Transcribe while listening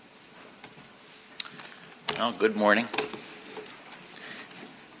Well, good morning.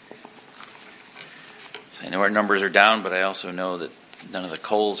 So I know our numbers are down, but I also know that none of the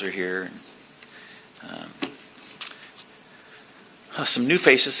Coles are here. Some new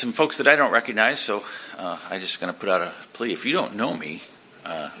faces, some folks that I don't recognize, so I'm just going to put out a plea. If you don't know me,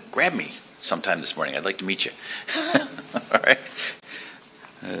 grab me sometime this morning. I'd like to meet you. All right?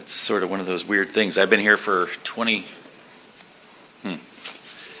 It's sort of one of those weird things. I've been here for 20... Got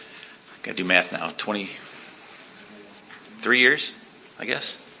to do math now. 23 years, I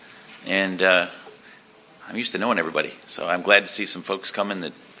guess. And I'm used to knowing everybody. So I'm glad to see some folks coming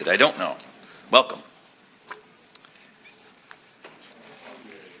that I don't know. Welcome.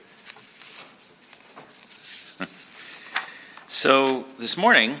 So this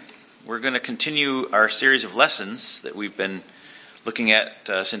morning, we're going to continue our series of lessons that we've been looking at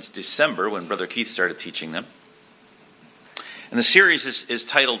since December when Brother Keith started teaching them. And the series is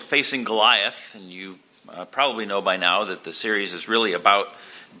titled Facing Goliath, and you probably know by now that the series is really about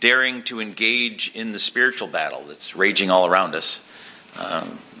daring to engage in the spiritual battle that's raging all around us.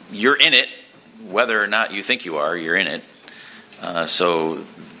 You're in it, whether or not you think you are, you're in it. So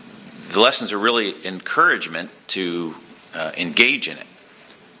the lessons are really encouragement to engage in it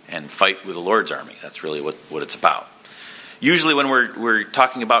and fight with the Lord's army. That's really what it's about. Usually when we're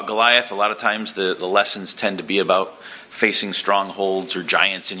talking about Goliath, a lot of times the lessons tend to be about facing strongholds or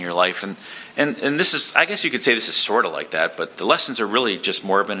giants in your life. And this is, I guess you could say this is sort of like that, but the lessons are really just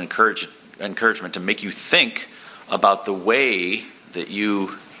more of an encouragement to make you think about the way that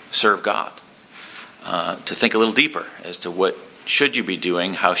you serve God. To think a little deeper as to what should you be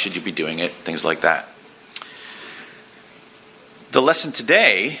doing, how should you be doing it, things like that. The lesson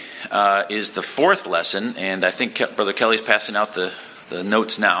today is the fourth lesson, and I think Brother Kelly's passing out the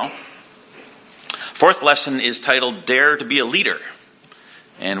notes now. Fourth lesson is titled Dare to be a Leader.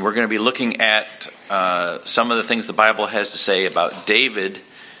 And we're going to be looking at some of the things the Bible has to say about David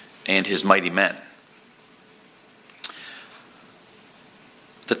and his mighty men.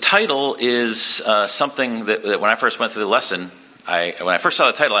 The title is something that when I first went through the lesson, when I first saw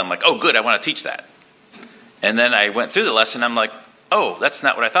the title, I'm like, oh good, I want to teach that. And then I went through the lesson, I'm like, oh, that's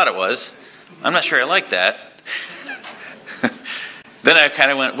not what I thought it was. I'm not sure I like that. Then I kind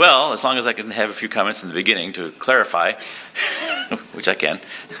of went, well, as long as I can have a few comments in the beginning to clarify, which I can,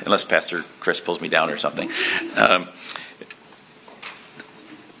 unless Pastor Chris pulls me down or something. I'm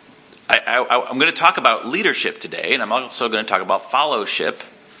going to talk about leadership today, and I'm also going to talk about fellowship.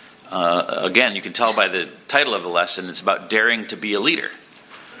 Again, you can tell by the title of the lesson, it's about daring to be a leader.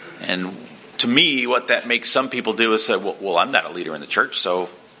 And to me, what that makes some people do is say, well, I'm not a leader in the church, so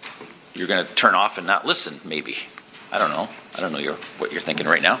you're going to turn off and not listen, maybe. I don't know what you're thinking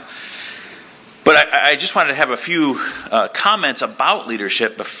right now. But I just wanted to have a few comments about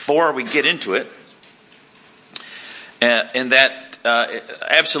leadership before we get into it. And that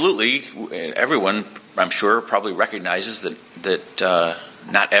absolutely, everyone, I'm sure, probably recognizes that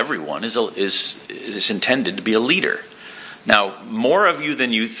not everyone is intended to be a leader. Now, more of you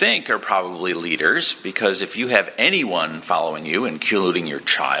than you think are probably leaders, because if you have anyone following you, including your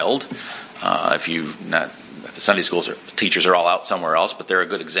child, the Sunday schools teachers are all out somewhere else, but they're a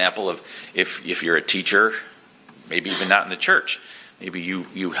good example of if you're a teacher, maybe even not in the church, maybe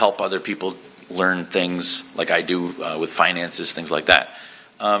you help other people learn things like I do with finances, things like that.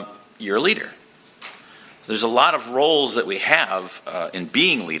 You're a leader. There's a lot of roles that we have in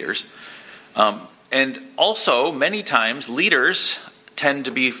being leaders. And also, many times, leaders tend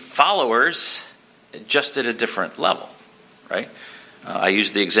to be followers just at a different level, right? I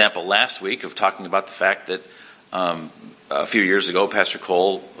used the example last week of talking about the fact that a few years ago, Pastor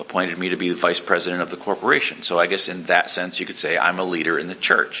Cole appointed me to be the vice president of the corporation. So I guess in that sense, you could say I'm a leader in the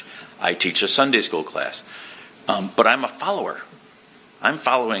church. I teach a Sunday school class. But I'm a follower. I'm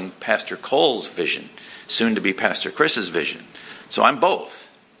following Pastor Cole's vision, soon to be Pastor Chris's vision. So I'm both,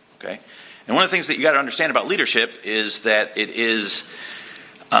 okay? And one of the things that you got to understand about leadership is that it is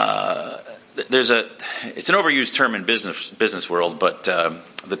it's an overused term in business world, but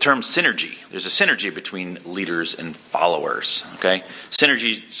the term synergy. There's a synergy between leaders and followers. Okay,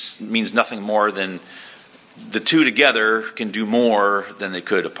 synergy means nothing more than the two together can do more than they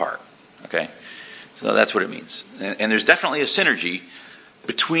could apart. Okay, so that's what it means. And there's definitely a synergy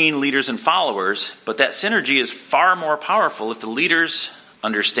between leaders and followers, but that synergy is far more powerful if the leaders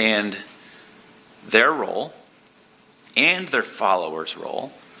understand their role and their followers'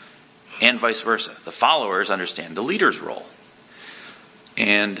 role, and vice versa. The followers understand the leader's role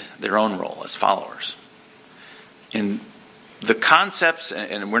and their own role as followers. And the concepts,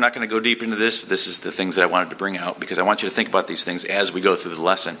 and we're not going to go deep into this, but this is the things that I wanted to bring out because I want you to think about these things as we go through the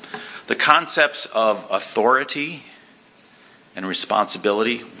lesson. The concepts of authority and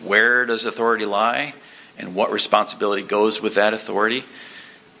responsibility, where does authority lie, and what responsibility goes with that authority,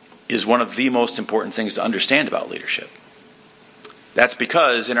 is one of the most important things to understand about leadership. That's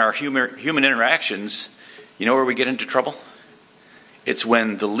because in our human interactions, you know where we get into trouble? It's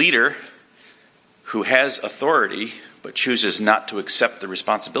when the leader who has authority but chooses not to accept the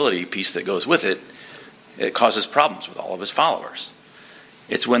responsibility piece that goes with it, it causes problems with all of his followers.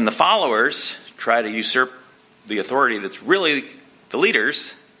 It's when the followers try to usurp the authority that's really the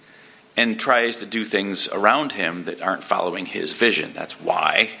leader's and tries to do things around him that aren't following his vision. That's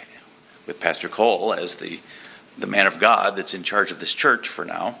why, with Pastor Cole as the man of God that's in charge of this church for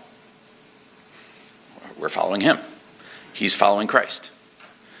now, we're following him. He's following Christ.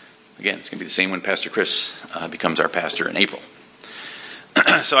 Again, it's going to be the same when Pastor Chris becomes our pastor in April.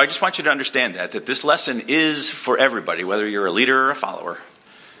 So I just want you to understand that this lesson is for everybody, whether you're a leader or a follower.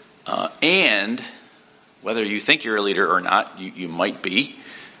 And whether you think you're a leader or not, you might be.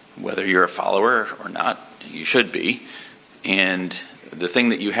 Whether you're a follower or not, you should be. And the thing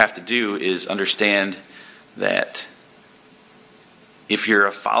that you have to do is understand that if you're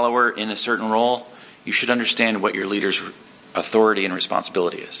a follower in a certain role, you should understand what your leader's authority and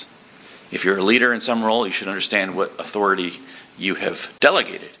responsibility is. If you're a leader in some role, you should understand what authority you have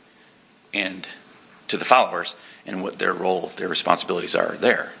delegated and to the followers and what their role, their responsibilities are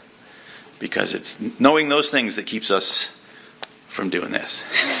there. Because it's knowing those things that keeps us from doing this.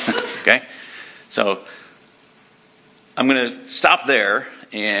 Okay? So I'm going to stop there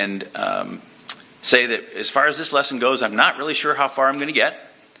and say that as far as this lesson goes, I'm not really sure how far I'm going to get.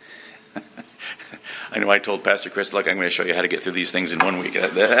 I know I told Pastor Chris, look, I'm going to show you how to get through these things in 1 week.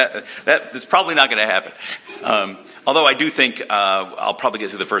 That's probably not going to happen. Although I do think I'll probably get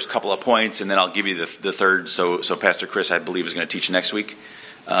through the first couple of points, and then I'll give you the third. So Pastor Chris, I believe, is going to teach next week.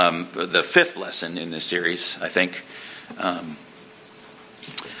 The fifth lesson in this series, I think.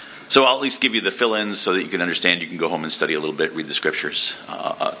 So I'll at least give you the fill-ins so that you can understand. You can go home and study a little bit, read the scriptures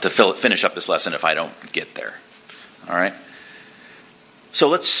to finish up this lesson if I don't get there. All right? So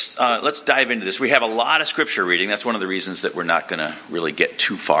let's dive into this. We have a lot of scripture reading. That's one of the reasons that we're not going to really get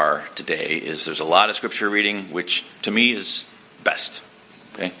too far today, is there's a lot of scripture reading, which to me is best.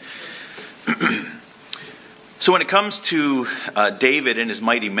 Okay? So when it comes to David and his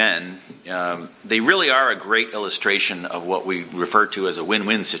mighty men, they really are a great illustration of what we refer to as a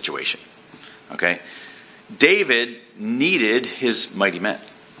win-win situation. Okay? David needed his mighty men.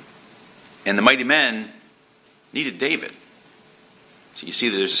 And the mighty men needed David. So you see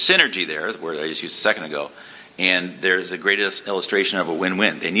that there's a synergy there, the word I just used a second ago, and there's a great illustration of a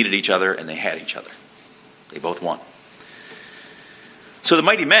win-win. They needed each other and they had each other. They both won. So the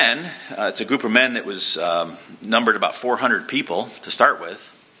mighty men, it's a group of men that was numbered about 400 people to start with.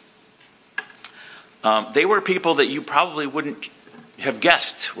 They were people that you probably wouldn't have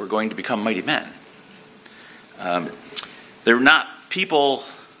guessed were going to become mighty men. They're not people,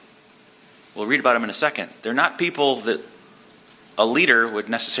 we'll read about them in a second, they're not people that a leader would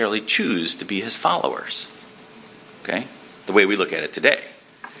necessarily choose to be his followers. Okay? The way we look at it today.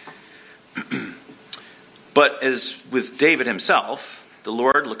 But as with David himself, the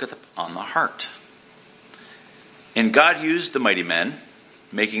Lord looketh on the heart. And God used the mighty men,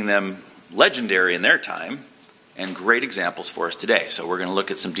 making them legendary in their time, and great examples for us today. So we're going to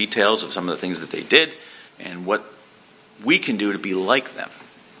look at some details of some of the things that they did, and what we can do to be like them.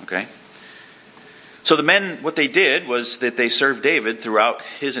 Okay? So the men, what they did was that they served David throughout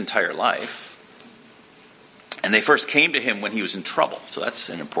his entire life. And they first came to him when he was in trouble. So that's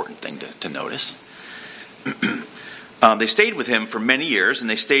an important thing to notice. They stayed with him for many years, and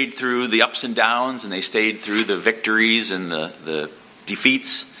they stayed through the ups and downs, and they stayed through the victories and the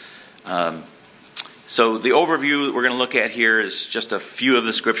defeats. So the overview that we're going to look at here is just a few of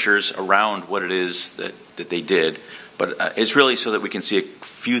the scriptures around what it is that they did. But it's really so that we can see a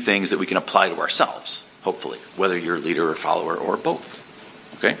few things that we can apply to ourselves, hopefully, whether you're a leader or follower or both.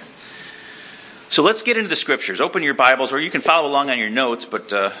 Okay? So let's get into the scriptures. Open your Bibles, or you can follow along on your notes,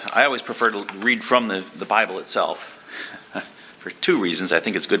 but I always prefer to read from the Bible itself. For two reasons. I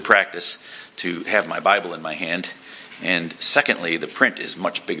think it's good practice to have my Bible in my hand. And secondly, the print is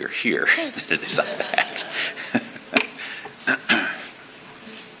much bigger here than it is on that.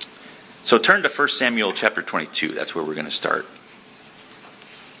 So turn to 1 Samuel chapter 22. That's where we're going to start.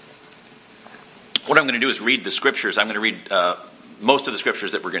 What I'm going to do is read the scriptures. I'm going to read most of the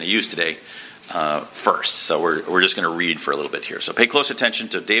scriptures that we're going to use today first. So we're just going to read for a little bit here. So pay close attention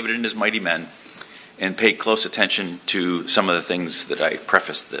to David and his mighty men, and pay close attention to some of the things that I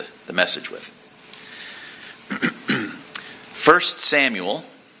prefaced the message with. 1 Samuel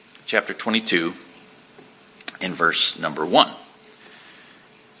chapter 22, in verse number 1.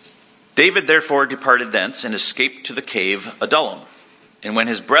 David therefore departed thence and escaped to the cave Adullam. And when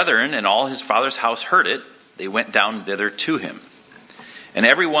his brethren and all his father's house heard it, they went down thither to him. And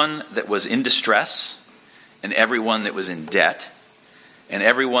everyone that was in distress, and everyone that was in debt, and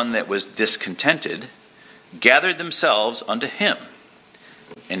everyone that was discontented, gathered themselves unto him.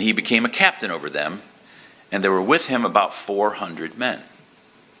 And he became a captain over them, and there were with him about 400 men.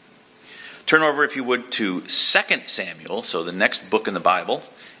 Turn over, if you would, to 2 Samuel, so the next book in the Bible,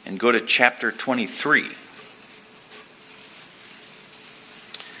 and go to chapter 23.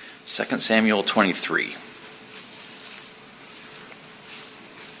 2 Samuel 23.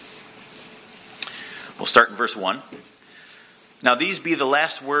 We'll start in verse 1. Now these be the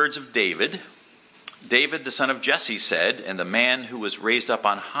last words of David. David, the son of Jesse, said, and the man who was raised up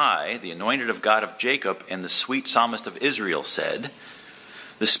on high, the anointed of God of Jacob, and the sweet psalmist of Israel, said,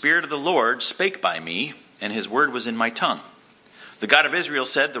 the Spirit of the Lord spake by me, and his word was in my tongue. The God of Israel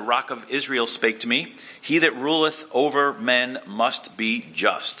said, the rock of Israel spake to me, he that ruleth over men must be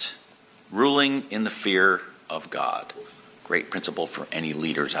just, ruling in the fear of God. Great principle for any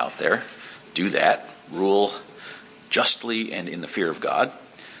leaders out there. Do that. Rule justly and in the fear of God.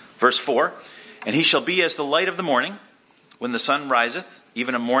 Verse 4, and he shall be as the light of the morning, when the sun riseth,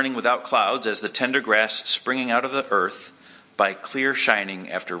 even a morning without clouds, as the tender grass springing out of the earth, by clear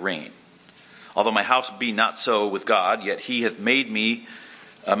shining after rain. Although my house be not so with God, yet he hath made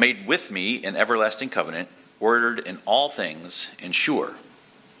with me an everlasting covenant, ordered in all things and sure.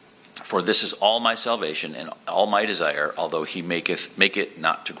 For this is all my salvation and all my desire, although he make it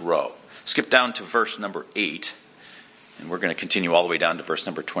not to grow. Skip down to verse number 8, and we're going to continue all the way down to verse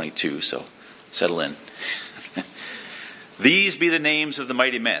number 22, so settle in. These be the names of the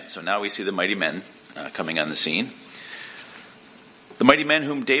mighty men. So now we see the mighty men coming on the scene. The mighty men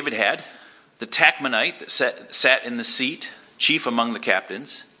whom David had, the Tachmonite that sat in the seat, chief among the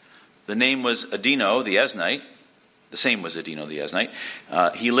captains. The name was Adino the Eznite. The same was Adino the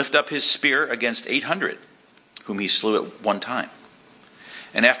Eznite. He lifted up his spear against 800, whom he slew at one time.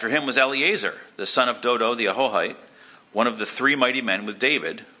 And after him was Eleazar, the son of Dodo the Ahohite, one of the 3 mighty men with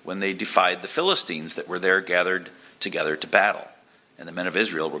David, when they defied the Philistines that were there gathered together to battle, and the men of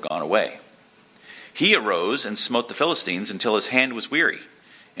Israel were gone away. He arose and smote the Philistines until his hand was weary,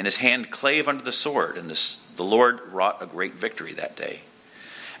 and his hand clave unto the sword, and the Lord wrought a great victory that day.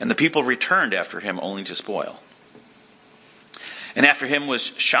 And the people returned after him only to spoil. And after him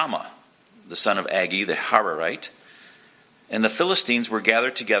was Shammah, the son of Agi the Hararite. And the Philistines were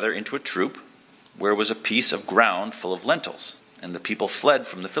gathered together into a troop, where was a piece of ground full of lentils, and the people fled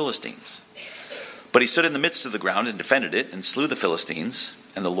from the Philistines. But he stood in the midst of the ground and defended it, and slew the Philistines,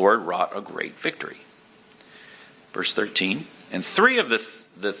 and the Lord wrought a great victory. Verse 13, and 3 of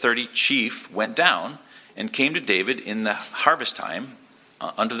the 30 chief went down, and came to David in the harvest time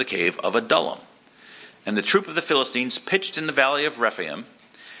unto the cave of Adullam. And the troop of the Philistines pitched in the valley of Rephaim,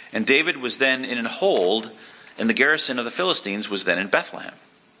 and David was then in an hold, and the garrison of the Philistines was then in Bethlehem.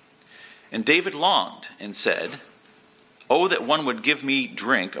 And David longed and said, oh, that one would give me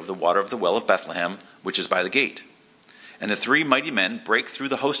drink of the water of the well of Bethlehem, which is by the gate. And the 3 mighty men brake through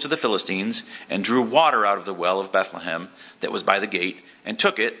the host of the Philistines, and drew water out of the well of Bethlehem that was by the gate, and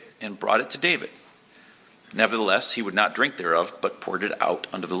took it, and brought it to David. Nevertheless, he would not drink thereof, but poured it out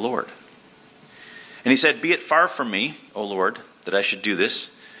unto the Lord. And he said, be it far from me, O Lord, that I should do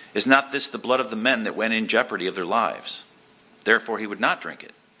this. Is not this the blood of the men that went in jeopardy of their lives? Therefore he would not drink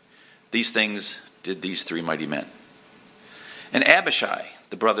it. These things did these 3 mighty men. And Abishai,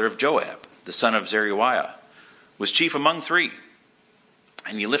 the brother of Joab, the son of Zeruiah, was chief among 3.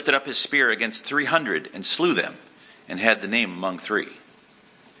 And he lifted up his spear against 300, and slew them, and had the name among 3.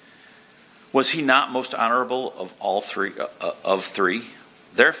 Was he not most honorable of all 3 of 3?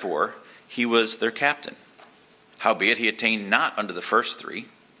 Therefore he was their captain. Howbeit he attained not unto the first 3.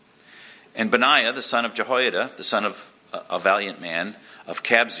 And Benaiah, the son of Jehoiada, the son of a valiant man of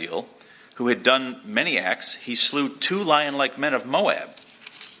Kabzeel, who had done many acts, he slew 2 lion-like men of Moab.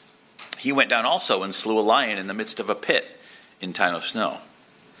 He went down also and slew a lion in the midst of a pit in time of snow.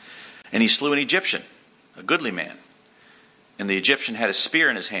 And he slew an Egyptian, a goodly man. And the Egyptian had a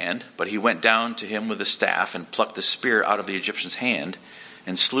spear in his hand, but he went down to him with a staff, and plucked the spear out of the Egyptian's hand,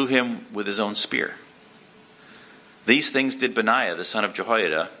 and slew him with his own spear. These things did Benaiah, the son of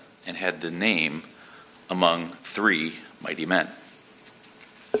Jehoiada, and had the name among 3 mighty men.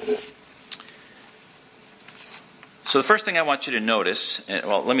 So the first thing I want you to notice,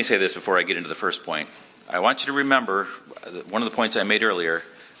 well, let me say this before I get into the first point. I want you to remember, one of the points I made earlier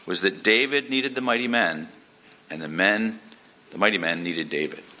was that David needed the mighty men, and the mighty men needed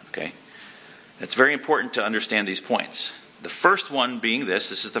David. Okay? It's very important to understand these points. The first one being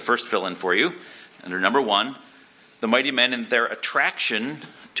this is the first fill-in for you. Under number 1, the mighty men and their attraction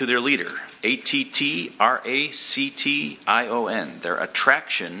to their leader. A-T-T-R-A-C-T-I-O-N. Their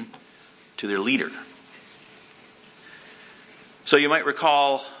attraction to their leader. So you might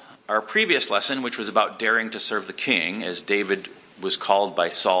recall our previous lesson, which was about daring to serve the king, as David was called by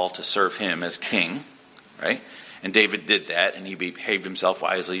Saul to serve him as king, right? And David did that, and he behaved himself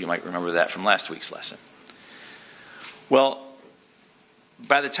wisely. You might remember that from last week's lesson. Well,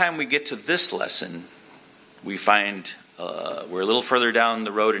 by the time we get to this lesson, we find we're a little further down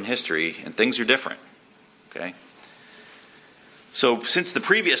the road in history, and things are different. Okay? So since the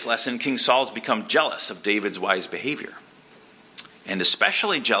previous lesson, King Saul's become jealous of David's wise behavior, and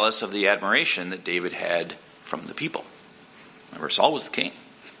especially jealous of the admiration that David had from the people. Remember, Saul was the king.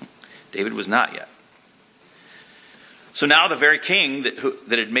 David was not yet. So now the very king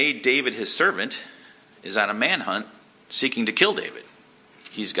that had made David his servant is on a manhunt seeking to kill David.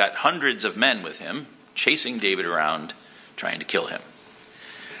 He's got hundreds of men with him, chasing David around, trying to kill him.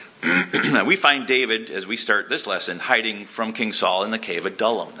 Now we find David, as we start this lesson, hiding from King Saul in the cave of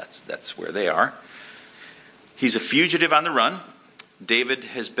Adullam. That's where they are. He's a fugitive on the run. David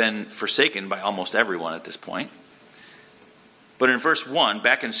has been forsaken by almost everyone at this point. But in verse 1,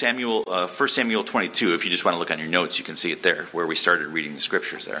 back in 1 Samuel 22, if you just want to look on your notes, you can see it there, where we started reading the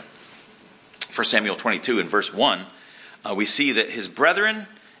scriptures there. 1 Samuel 22 in verse 1, we see that his brethren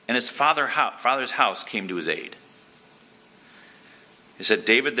and his father's house came to his aid. It said,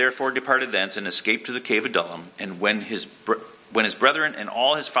 David therefore departed thence and escaped to the cave of Adullam. And when his brethren and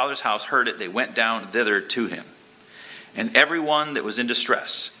all his father's house heard it, they went down thither to him. And everyone that was in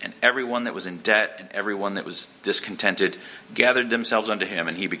distress, and everyone that was in debt, and everyone that was discontented, gathered themselves unto him,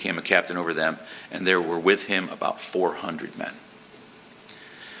 and he became a captain over them. And there were with him about 400 men.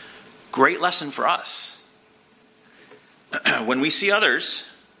 Great lesson for us. When we see others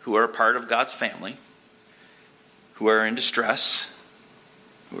who are a part of God's family, who are in distress,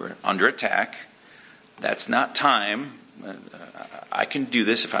 who are under attack, that's not time. I can do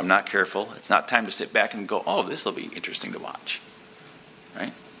this if I'm not careful. It's not time to sit back and go, oh, this will be interesting to watch.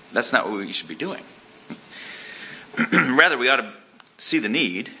 Right? That's not what we should be doing. Rather, we ought to see the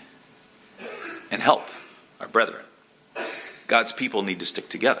need and help our brethren. God's people need to stick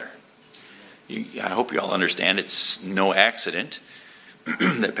together. I hope you all understand it's no accident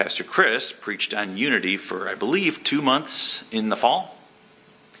that Pastor Chris preached on unity for, I believe, 2 months in the fall.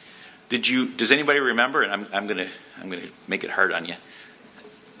 Does anybody remember? And I'm going to make it hard on you.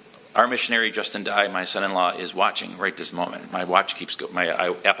 Our missionary Justin Dye, my son-in-law, is watching right this moment. My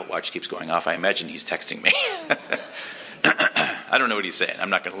Apple Watch keeps going off. I imagine he's texting me. I don't know what he's saying. I'm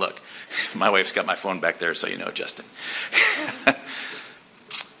not going to look. My wife's got my phone back there, so you know, Justin.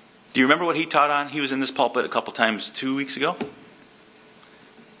 Do you remember what he taught on? He was in this pulpit a couple times 2 weeks ago.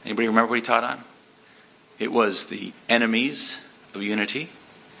 Anybody remember what he taught on? It was the enemies of unity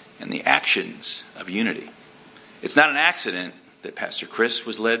and the actions of unity. It's not an accident that Pastor Chris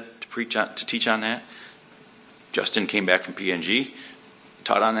was led to teach on that. Justin came back from PNG,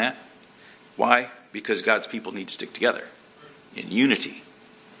 taught on that. Why? Because God's people need to stick together in unity.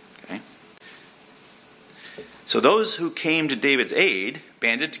 Okay? So those who came to David's aid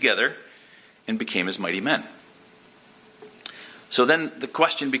banded together and became his mighty men. So then the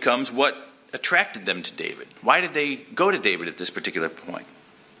question becomes, what attracted them to David? Why did they go to David at this particular point,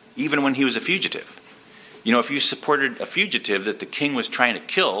 even when he was a fugitive? You know, if you supported a fugitive that the king was trying to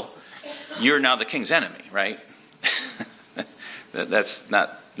kill, you're now the king's enemy, right? That's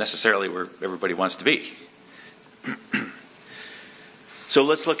not necessarily where everybody wants to be. So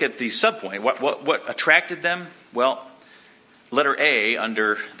let's look at the subpoint. What attracted them? Well, letter A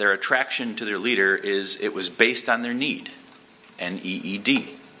under their attraction to their leader is it was based on their need.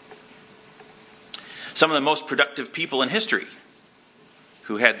 N-E-E-D. Some of the most productive people in history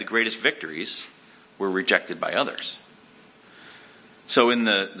who had the greatest victories were rejected by others. So in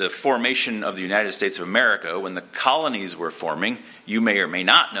the formation of the United States of America, when the colonies were forming, you may or may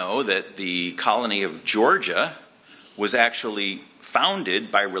not know that the colony of Georgia was actually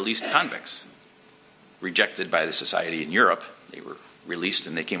founded by released convicts, rejected by the society in Europe. They were released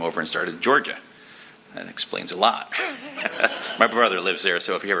and they came over and started Georgia. That explains a lot. My brother lives there,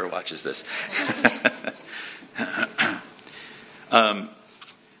 so if he ever watches this.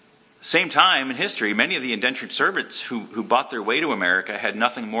 Same time in history, many of the indentured servants who bought their way to America had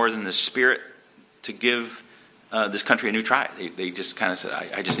nothing more than the spirit to give this country a new try. They just kind of said,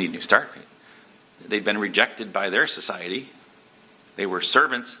 I just need a new start. They'd been rejected by their society. They were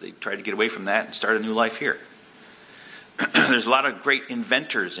servants. They tried to get away from that and start a new life here. There's a lot of great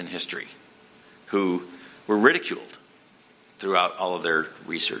inventors in history who were ridiculed throughout all of their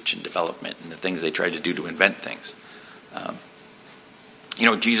research and development and the things they tried to do to invent things.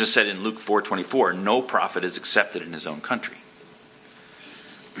 Jesus said in Luke 4:24, no prophet is accepted in his own country.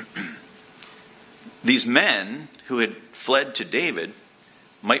 These men who had fled to David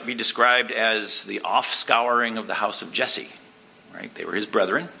might be described as the offscouring of the house of Jesse. Right? They were his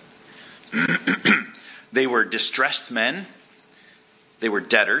brethren. They were distressed men. They were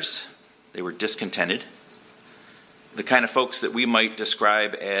debtors. They were discontented. The kind of folks that we might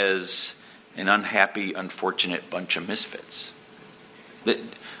describe as an unhappy, unfortunate bunch of misfits. I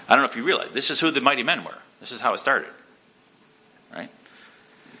don't know if you realize, this is who the mighty men were. This is how it started. Right?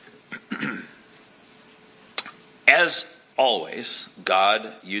 As always,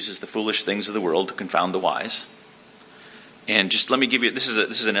 God uses the foolish things of the world to confound the wise. And just let me give you, this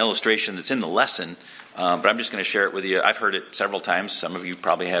is an illustration that's in the lesson, but I'm just going to share it with you. I've heard it several times. Some of you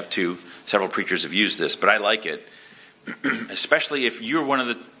probably have too. Several preachers have used this, but I like it. Especially if you're one of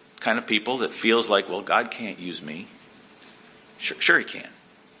the kind of people that feels like, well, God can't use me. Sure he can.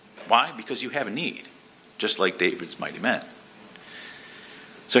 Why? Because you have a need, just like David's mighty men.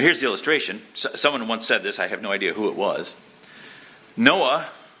 So here's the illustration. Someone once said this. I have no idea who it was. Noah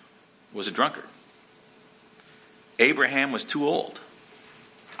was a drunkard. Abraham was too old.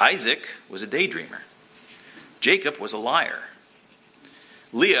 Isaac was a daydreamer. Jacob was a liar.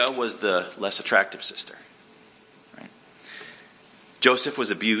 Leah was the less attractive sister. Right? Joseph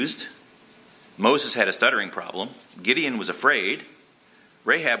was abused. Moses had a stuttering problem. Gideon was afraid.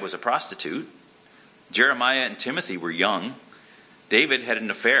 Rahab was a prostitute. Jeremiah and Timothy were young. David had an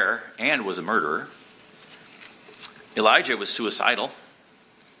affair and was a murderer. Elijah was suicidal.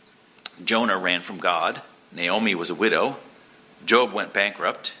 Jonah ran from God. Naomi was a widow. Job went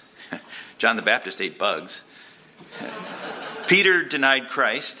bankrupt. John the Baptist ate bugs. Peter denied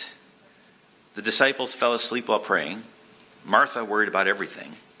Christ. The disciples fell asleep while praying. Martha worried about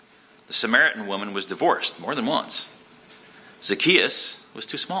everything. The Samaritan woman was divorced more than once. Zacchaeus was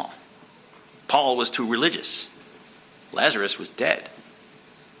too small. Paul was too religious. Lazarus was dead.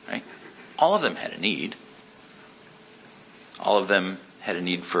 Right? All of them had a need. All of them had a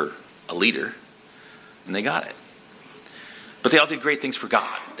need for a leader, and they got it. But they all did great things for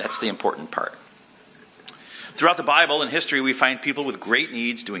God. That's the important part. Throughout the Bible and history, we find people with great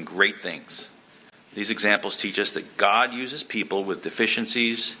needs doing great things. These examples teach us that God uses people with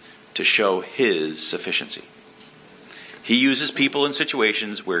deficiencies to show his sufficiency. He uses people in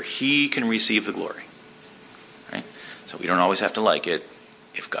situations where he can receive the glory. Right? So we don't always have to like it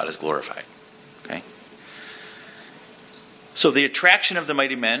if God is glorified. Okay? So the attraction of the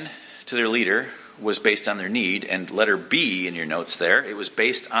mighty men to their leader was based on their need, and letter B in your notes there, it was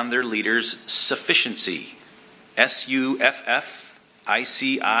based on their leader's sufficiency. SUFFICIENCY.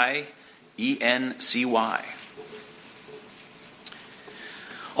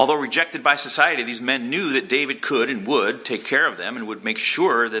 Although rejected by society, these men knew that David could and would take care of them and would make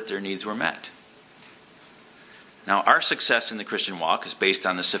sure that their needs were met. Now, our success in the Christian walk is based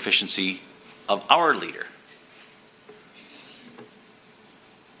on the sufficiency of our leader.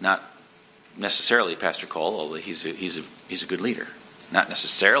 Not necessarily Pastor Cole, although he's a good leader. Not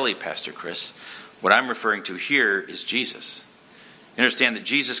necessarily Pastor Chris. What I'm referring to here is Jesus. You understand that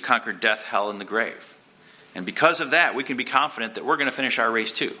Jesus conquered death, hell, and the grave. And because of that, we can be confident that we're going to finish our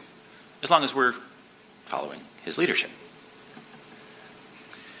race too, as long as we're following his leadership.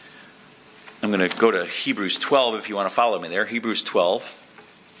 I'm going to go to Hebrews 12 if you want to follow me there. Hebrews 12.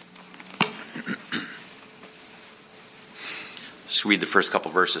 Just read the first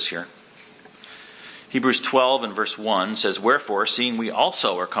couple verses here. Hebrews 12 and verse 1 says, "Wherefore, seeing we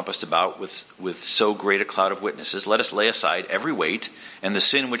also are compassed about with so great a cloud of witnesses, let us lay aside every weight and the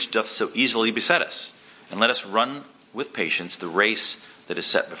sin which doth so easily beset us, and let us run with patience the race that is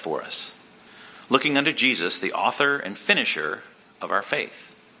set before us, looking unto Jesus, the author and finisher of our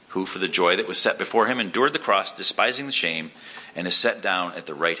faith, who for the joy that was set before him endured the cross, despising the shame, and is set down at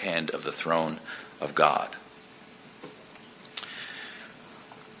the right hand of the throne of God."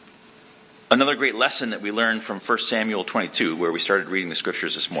 Another great lesson that we learned from 1 Samuel 22, where we started reading the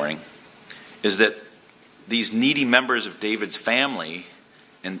scriptures this morning, is that these needy members of David's family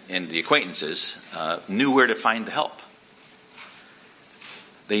and the acquaintances knew where to find the help.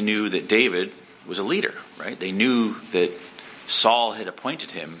 They knew that David was a leader, right? They knew that Saul had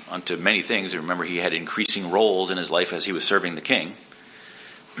appointed him unto many things. Remember, he had increasing roles in his life as he was serving the king.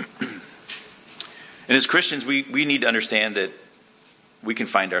 And as Christians, we need to understand that we can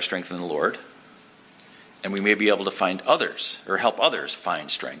find our strength in the Lord, and we may be able to find others, or help others find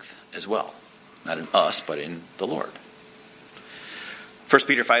strength as well. Not in us, but in the Lord. 1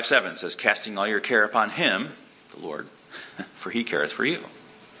 Peter 5:7 says, casting all your care upon him, the Lord, for he careth for you.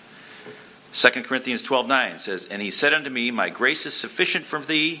 2 Corinthians 12:9 says, and he said unto me, my grace is sufficient for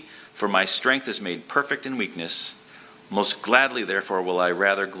thee, for my strength is made perfect in weakness. Most gladly, therefore, will I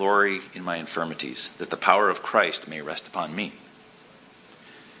rather glory in my infirmities, that the power of Christ may rest upon me.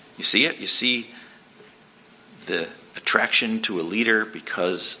 You see it? You see the attraction to a leader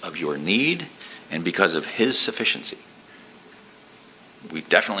because of your need and because of his sufficiency. We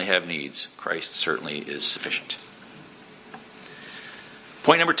definitely have needs. Christ certainly is sufficient.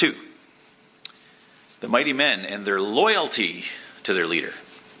 Point number 2. The mighty men and their loyalty to their leader.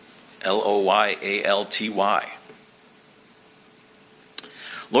 Loyalty.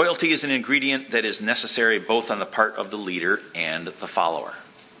 Loyalty is an ingredient that is necessary both on the part of the leader and the follower.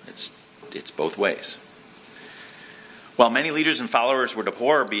 It's both ways. While many leaders and followers would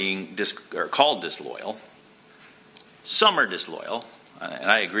abhor being called disloyal, some are disloyal,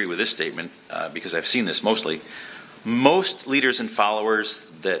 and I agree with this statement because I've seen this mostly. Most leaders and followers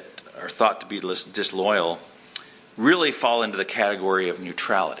that are thought to be disloyal really fall into the category of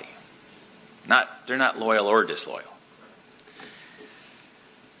neutrality. They're not loyal or disloyal.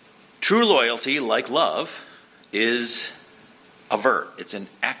 True loyalty, like love, is a verb. It's an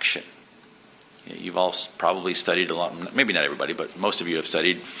action. You've all probably studied a lot, maybe not everybody, but most of you have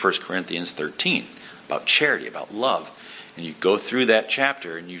studied 1 Corinthians 13 about charity, about love. And you go through that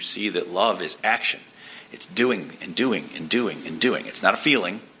chapter and you see that love is action. It's doing and doing and doing and doing. It's not a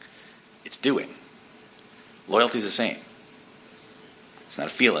feeling. It's doing. Loyalty is the same. It's not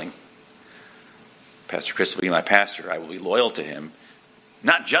a feeling. Pastor Chris will be my pastor. I will be loyal to him,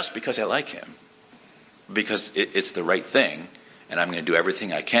 not just because I like him, because it's the right thing, and I'm going to do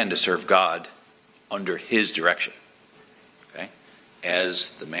everything I can to serve God under his direction. Okay?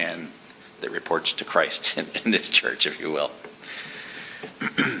 As the man that reports to Christ in this church, if you will.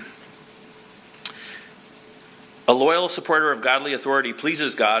 A loyal supporter of godly authority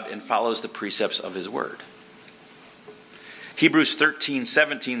pleases God and follows the precepts of his word. Hebrews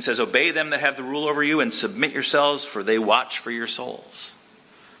 13:17 says, obey them that have the rule over you and submit yourselves, for they watch for your souls.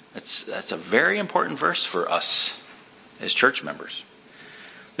 That's a very important verse for us as church members.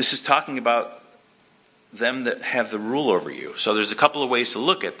 This is talking about them that have the rule over you. So there's a couple of ways to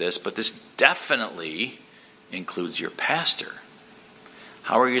look at this, but this definitely includes your pastor.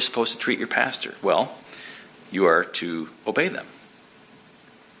 How are you supposed to treat your pastor? Well, you are to obey them.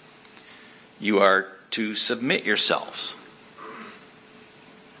 You are to submit yourselves.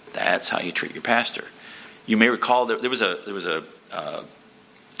 That's how you treat your pastor. You may recall that there was a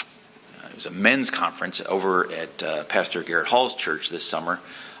men's conference over at Pastor Garrett Hall's church this summer.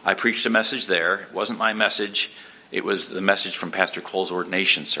 I preached a message there. It wasn't my message. It was the message from Pastor Cole's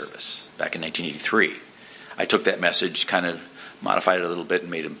ordination service back in 1983. I took that message, kind of modified it a little bit, and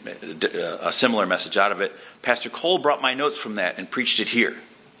made a similar message out of it. Pastor Cole brought my notes from that and preached it here.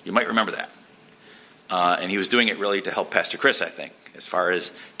 You might remember that. And he was doing it really to help Pastor Chris, I think, as far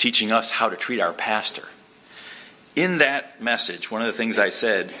as teaching us how to treat our pastor. In that message, one of the things I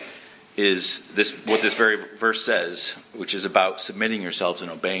said is what this very verse says, which is about submitting yourselves and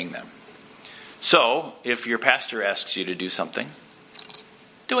obeying them. So, if your pastor asks you to do something,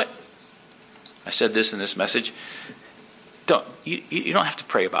 do it. I said this in this message. You don't have to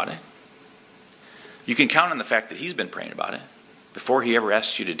pray about it. You can count on the fact that he's been praying about it before he ever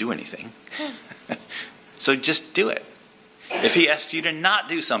asks you to do anything. So just do it. If he asks you to not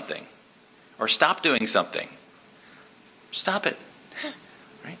do something or stop doing something, stop it.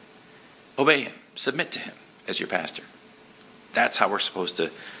 Right? Obey him. Submit to him as your pastor. That's how we're supposed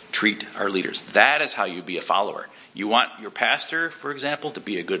to treat our leaders. That is how you be a follower. You want your pastor, for example, to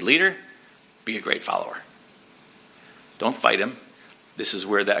be a good leader? Be a great follower. Don't fight him. This is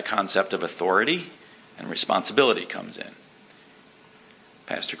where that concept of authority and responsibility comes in.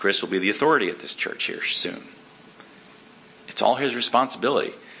 Pastor Chris will be the authority at this church here soon. It's all his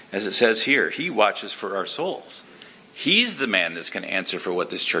responsibility. As it says here, he watches for our souls. He's the man that's going to answer for what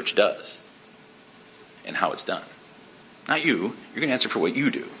this church does and how it's done. Not you. You're going to answer for what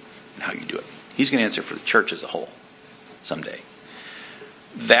you do and how you do it. He's going to answer for the church as a whole someday.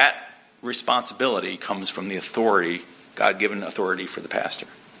 That responsibility comes from the authority, God-given authority for the pastor.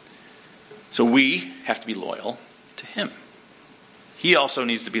 So we have to be loyal to him. He also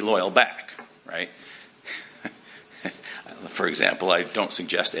needs to be loyal back, right? For example, I don't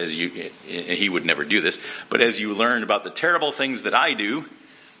suggest he would never do this, but as you learn about the terrible things that I do,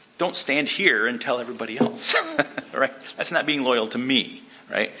 don't stand here and tell everybody else, right? That's not being loyal to me,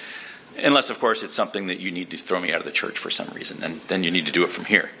 right? Unless, of course, it's something that you need to throw me out of the church for some reason, then you need to do it from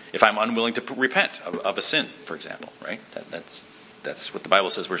here. If I'm unwilling to repent of a sin, for example, right? That's what the Bible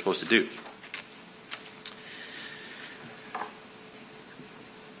says we're supposed to do.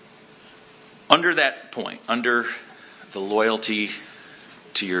 Under that point, under the loyalty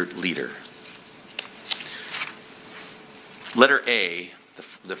to your leader, letter A,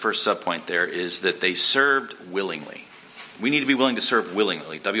 the first subpoint there, is that they served willingly. We need to be willing to serve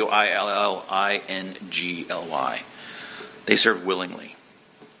willingly. Willingly. They served willingly.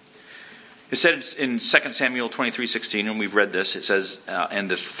 It said in 2 Samuel 23:16, and we've read this, it says, and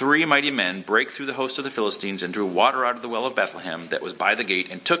the three mighty men brake through the host of the Philistines and drew water out of the well of Bethlehem that was by the gate,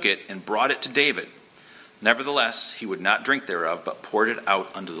 and took it and brought it to David. Nevertheless, he would not drink thereof, but poured it out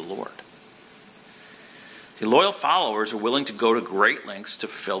unto the Lord. The loyal followers are willing to go to great lengths to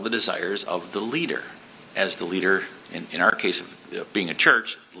fulfill the desires of the leader. As the leader, in our case of being a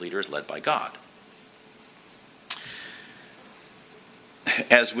church, the leader is led by God.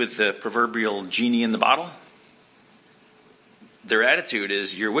 As with the proverbial genie in the bottle, their attitude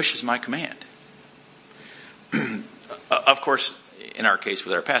is, your wish is my command. Of course, in our case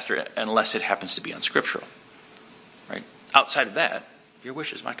with our pastor, unless it happens to be unscriptural. Right? Outside of that, your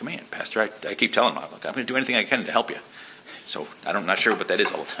wish is my command. Pastor, I keep telling him, look, I'm going to do anything I can to help you. So I'm not sure what that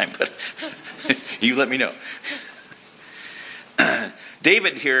is all the time, but you let me know.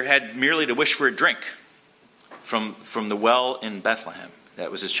 David here had merely to wish for a drink from the well in Bethlehem. That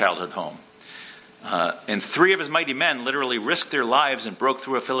was his childhood home. And three of his mighty men literally risked their lives and broke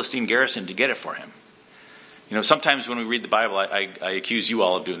through a Philistine garrison to get it for him. You know, sometimes when we read the Bible, I accuse you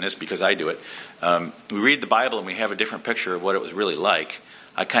all of doing this because I do it. We read the Bible and we have a different picture of what it was really like.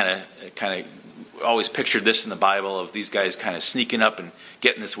 I kind of always pictured this in the Bible of these guys kind of sneaking up and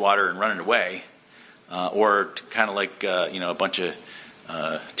getting this water and running away, or kind of like a bunch of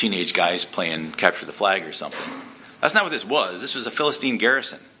teenage guys playing capture the flag or something. That's not what this was. This was a Philistine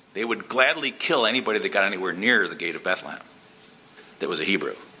garrison. They would gladly kill anybody that got anywhere near the gate of Bethlehem that was a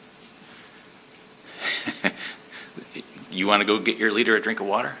Hebrew. You want to go get your leader a drink of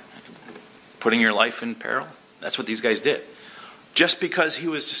water? Putting your life in peril? That's what these guys did. Just because he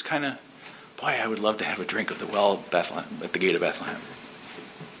was just kind of, boy, I would love to have a drink of the well of Bethlehem, at the gate of Bethlehem.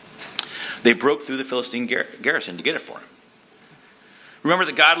 They broke through the Philistine garrison to get it for him. Remember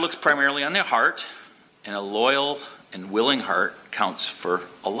that God looks primarily on the heart, and a loyal and willing heart counts for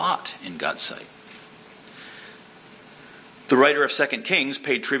a lot in God's sight. The writer of 2 Kings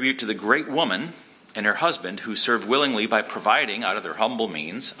paid tribute to the great woman and her husband who served willingly by providing, out of their humble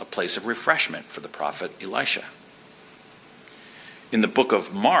means, a place of refreshment for the prophet Elisha. In the book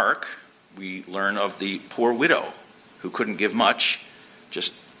of Mark, we learn of the poor widow who couldn't give much,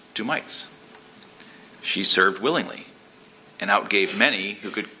 just 2 mites. She served willingly and outgave many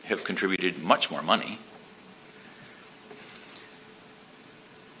who could have contributed much more money.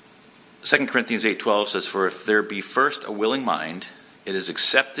 2 Corinthians 8:12 says, for if there be first a willing mind, it is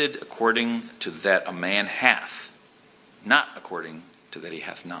accepted according to that a man hath, not according to that he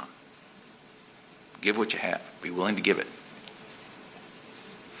hath not. Give what you have. Be willing to give it.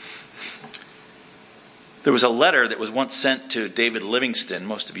 There was a letter that was once sent to David Livingstone.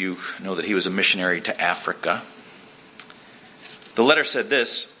 Most of you know that he was a missionary to Africa. The letter said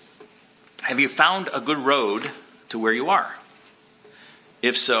this: have you found a good road to where you are?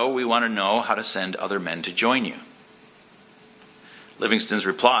 If so, we want to know how to send other men to join you. Livingstone's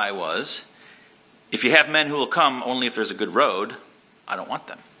reply was, if you have men who will come only if there's a good road, I don't want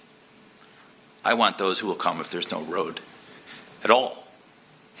them. I want those who will come if there's no road at all.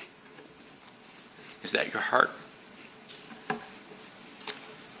 Is that your heart?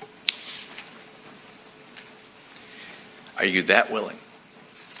 Are you that willing?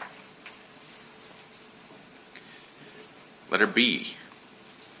 Letter B,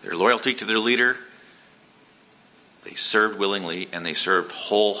 their loyalty to their leader. They served willingly and they served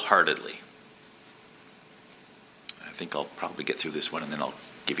wholeheartedly. I think I'll probably get through this one and then I'll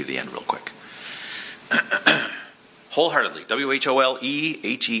give you the end real quick. Wholeheartedly.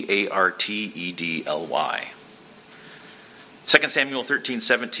 WHOLEHEARTEDLY. 2 Samuel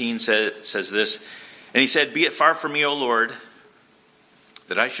 13:17 says this, and he said, be it far from me, O Lord,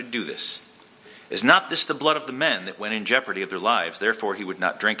 that I should do this. Is not this the blood of the men that went in jeopardy of their lives? Therefore he would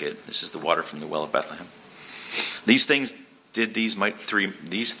not drink it. This is the water from the well of Bethlehem. These things did these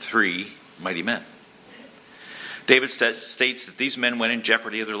three mighty men. David states that these men went in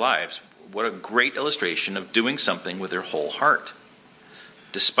jeopardy of their lives. What a great illustration of doing something with their whole heart.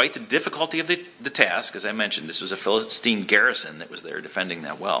 Despite the difficulty of the task, as I mentioned, this was a Philistine garrison that was there defending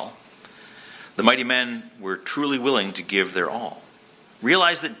that well. The mighty men were truly willing to give their all.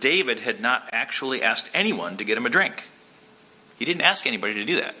 Realize that David had not actually asked anyone to get him a drink. He didn't ask anybody to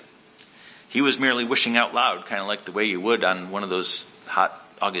do that. He was merely wishing out loud, kind of like the way you would on one of those hot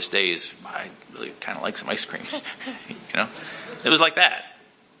August days, I really kind of like some ice cream. It was like that.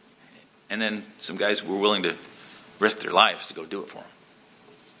 And then some guys were willing to risk their lives to go do it for him.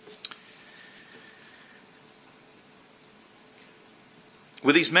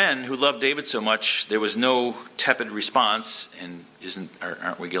 With these men who loved David so much, there was no tepid response, and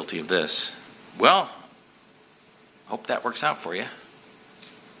aren't we guilty of this? Well, hope that works out for you.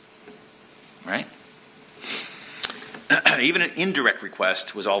 Right? Even an indirect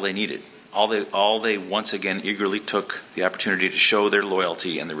request was all they needed. All they once again eagerly took the opportunity to show their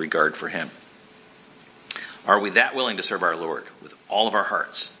loyalty and their regard for him. Are we that willing to serve our Lord with all of our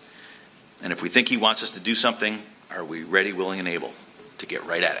hearts? And if we think he wants us to do something, are we ready, willing, and able to get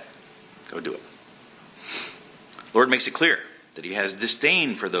right at it? Go do it. The Lord makes it clear that he has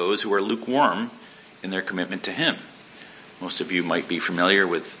disdain for those who are lukewarm in their commitment to him. Most of you might be familiar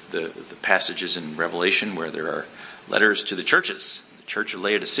with the passages in Revelation where there are letters to the churches. The church of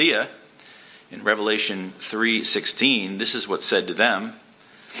Laodicea, in Revelation 3:16, this is what's said to them.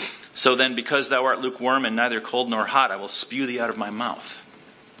 So then, because thou art lukewarm and neither cold nor hot, I will spew thee out of my mouth.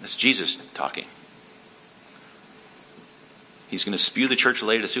 That's Jesus talking. He's going to spew the church of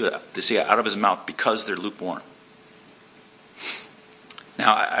Laodicea out of his mouth because they're lukewarm.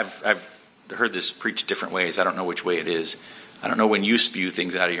 Now, I've heard this preached different ways. I don't know which way it is. I don't know when you spew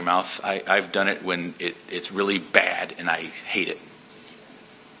things out of your mouth. I've done it when it's really bad and I hate it.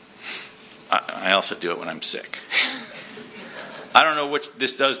 I also do it when I'm sick. I don't know what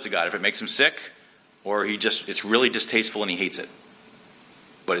this does to God. If it makes him sick, or it's really distasteful and he hates it.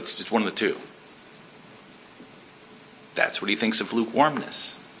 But it's one of the two. That's what he thinks of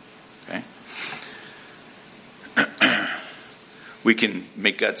lukewarmness. Okay? We can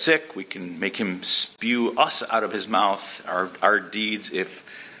make God sick. We can make him spew us out of his mouth, our deeds,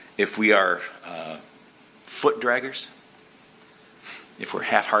 if we are foot draggers, if we're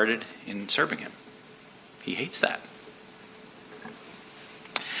half-hearted in serving him. He hates that.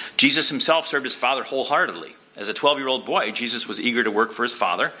 Jesus himself served his Father wholeheartedly. As a 12-year-old boy, Jesus was eager to work for his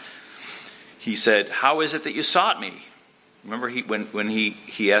Father. He said, "How is it that you sought me?" Remember when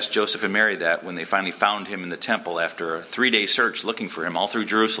he asked Joseph and Mary that when they finally found him in the temple after a 3-day search looking for him all through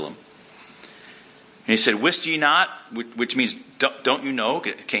Jerusalem. And he said, "Wist ye not," which means don't you know,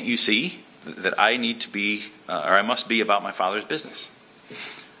 can't you see that I need to be, or I must be about my Father's business?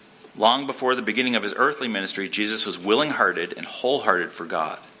 Long before the beginning of his earthly ministry, Jesus was willing-hearted and wholehearted for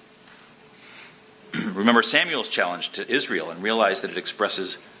God. Remember Samuel's challenge to Israel and realize that it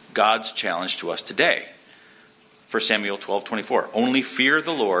expresses God's challenge to us today. 1 Samuel 12:24. Only fear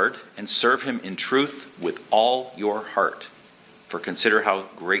the Lord and serve him in truth with all your heart. For consider how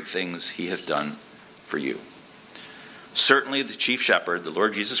great things he hath done for you. Certainly the chief shepherd, the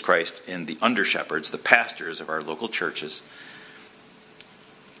Lord Jesus Christ, and the under-shepherds, the pastors of our local churches,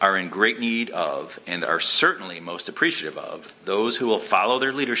 are in great need of, and are certainly most appreciative of, those who will follow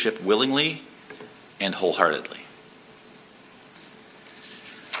their leadership willingly and wholeheartedly.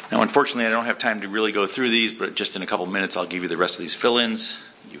 Now, unfortunately, I don't have time to really go through these, but just in a couple minutes, I'll give you the rest of these fill-ins.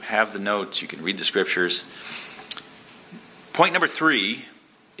 You have the notes. You can read the scriptures. Point number 3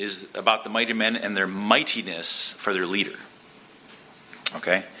 is about the mighty men and their mightiness for their leader.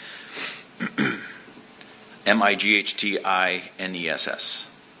 Okay? Mightiness.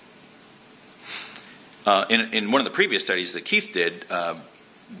 In one of the previous studies that Keith did,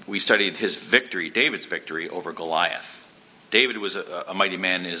 we studied his victory, David's victory over Goliath. David was a mighty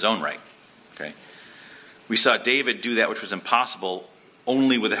man in his own right. Okay, we saw David do that which was impossible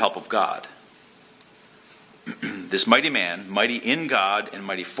only with the help of God. This mighty man, mighty in God and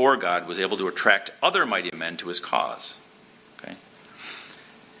mighty for God, was able to attract other mighty men to his cause. Okay,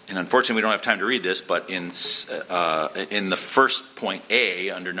 and unfortunately we don't have time to read this, but in the first point A,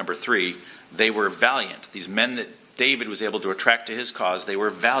 under number 3, they were valiant. These men that David was able to attract to his cause, they were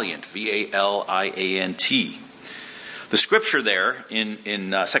valiant. Valiant. The scripture there in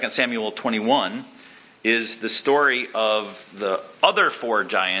 2 Samuel 21 is the story of the other 4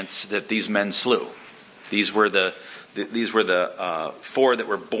 giants that these men slew. These were the 4 that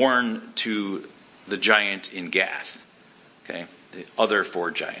were born to the giant in Gath. Okay, the other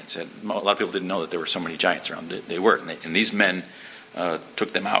 4 giants. And a lot of people didn't know that there were so many giants around. They were, and these men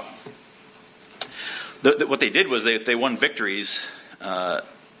took them out. What they did was they won victories that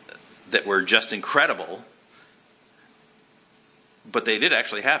were just incredible. But they did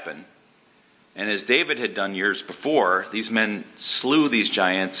actually happen. And as David had done years before, these men slew these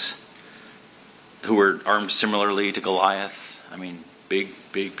giants who were armed similarly to Goliath. I mean, big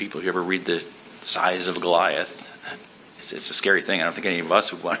people. If you ever read the size of Goliath, It's a scary thing. I don't think any of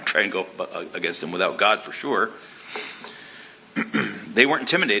us would want to try and go against them without God for sure. They weren't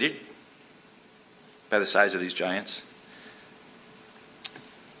intimidated by the size of these giants.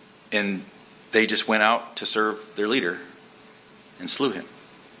 And they just went out to serve their leader and slew him.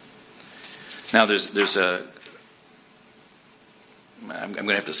 Now there's a... I'm going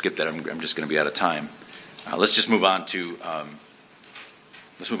to have to skip that. I'm just going to be out of time. Let's just move on to...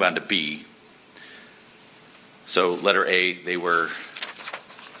 let's move on to B. So letter A, they were...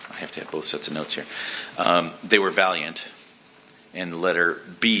 I have to have both sets of notes here. They were valiant. And letter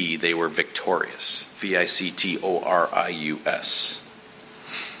B, they were victorious. Victorious.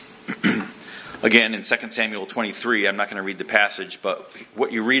 Again, in 2 Samuel 23, I'm not going to read the passage, but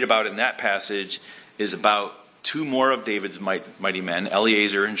what you read about in that passage is about two more of David's mighty men,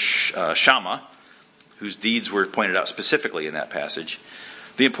 Eleazar and Shammah, whose deeds were pointed out specifically in that passage.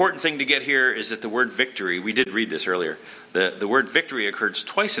 The important thing to get here is that the word victory, we did read this earlier, the word victory occurs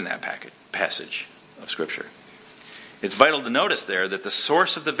twice in that passage of Scripture. It's vital to notice there that the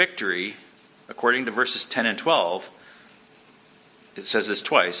source of the victory, according to verses 10 and 12, it says this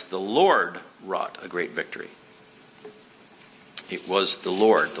twice, the Lord wrought a great victory. It was the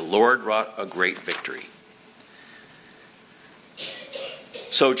Lord. The Lord wrought a great victory.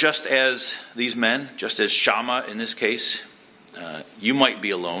 So just as these men, just as Shammah in this case, you might be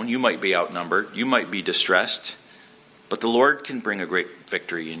alone, you might be outnumbered, you might be distressed, but the Lord can bring a great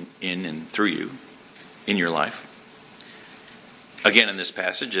victory in and through you, in your life. Again, in this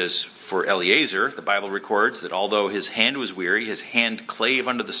passage, as for Eleazar, the Bible records that although his hand was weary, his hand clave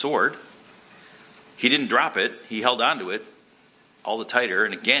under the sword, he didn't drop it, he held on to it all the tighter,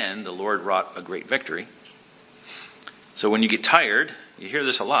 and again, the Lord wrought a great victory. So when you get tired, you hear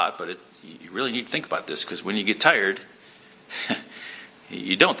this a lot, but you really need to think about this, because when you get tired,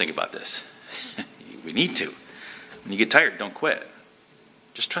 you don't think about this. We need to. When you get tired, don't quit.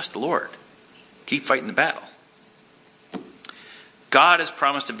 Just trust the Lord. Keep fighting the battle. God has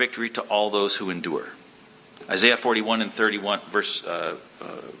promised a victory to all those who endure. Isaiah 41 and 31, verse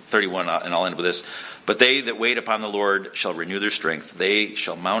 31, and I'll end with this. But they that wait upon the Lord shall renew their strength. They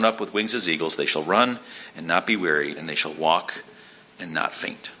shall mount up with wings as eagles. They shall run and not be weary, and they shall walk and not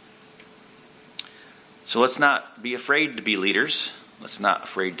faint. So let's not be afraid to be leaders. Let's not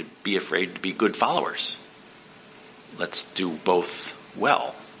be afraid to be good followers. Let's do both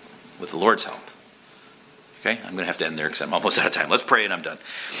well with the Lord's help. Okay, I'm going to have to end there because I'm almost out of time. Let's pray and I'm done.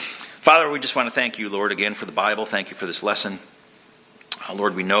 Father, we just want to thank you, Lord, again for the Bible. Thank you for this lesson.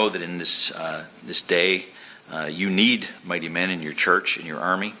 Lord, we know that in this day, you need mighty men in your church, in your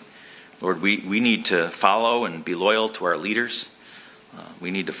army. Lord, we need to follow and be loyal to our leaders.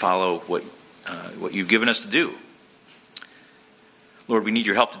 We need to follow what you've given us to do. Lord, we need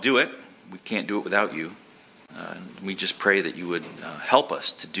your help to do it. We can't do it without you. We just pray that you would help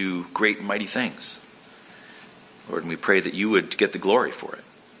us to do great and mighty things. Lord, and we pray that you would get the glory for it.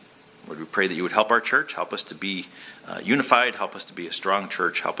 Lord, we pray that you would help our church, help us to be unified, help us to be a strong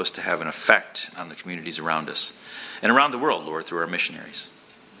church, help us to have an effect on the communities around us and around the world, Lord, through our missionaries.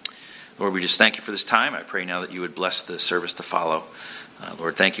 Lord, we just thank you for this time. I pray now that you would bless the service to follow.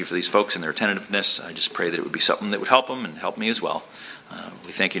 Lord, thank you for these folks and their attentiveness. I just pray that it would be something that would help them and help me as well.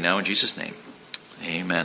 We thank you now in Jesus' name. Amen.